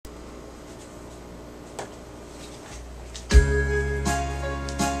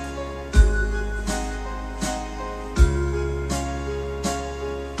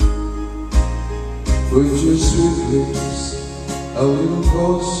Put your sweet lips a little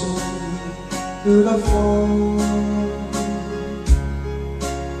closer to the phone.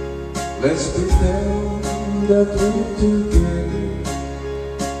 Let's pretend that we're together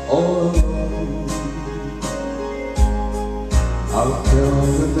all alone. I'll tell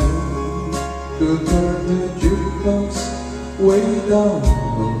the band to turn the jukebox way down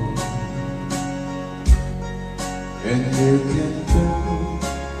low, and you can tell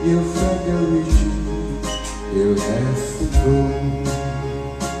your friend Richie you'll have to go.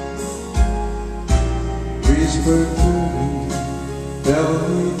 Whisper to me, tell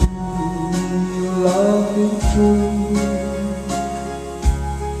me, do you love me true?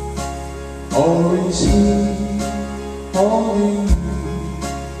 Or is he holding me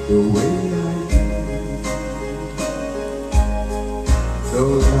the way I do?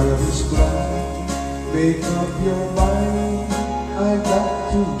 Though love is blind, make up your mind, I got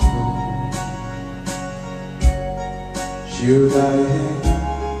to know. Should I hang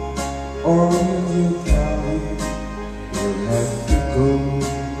or will you cry? You'll have to go.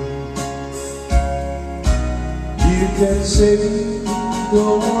 You can say the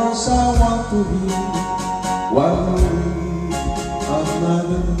words I want to hear while you read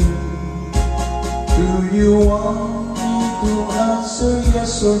another day. Do you want me to answer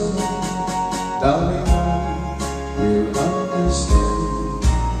yes or no? Darling, I will understand.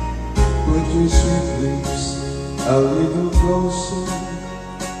 Put your sweet lips a little closer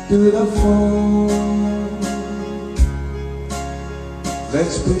to the phone.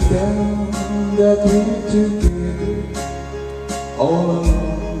 Let's pretend that we're together all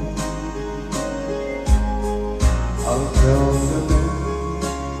alone. I'll tell the band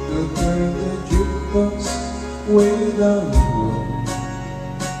to turn the jukebox way down low,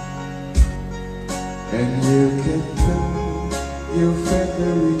 and you can tell your friend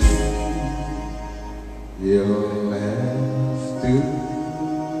Richie you'll have to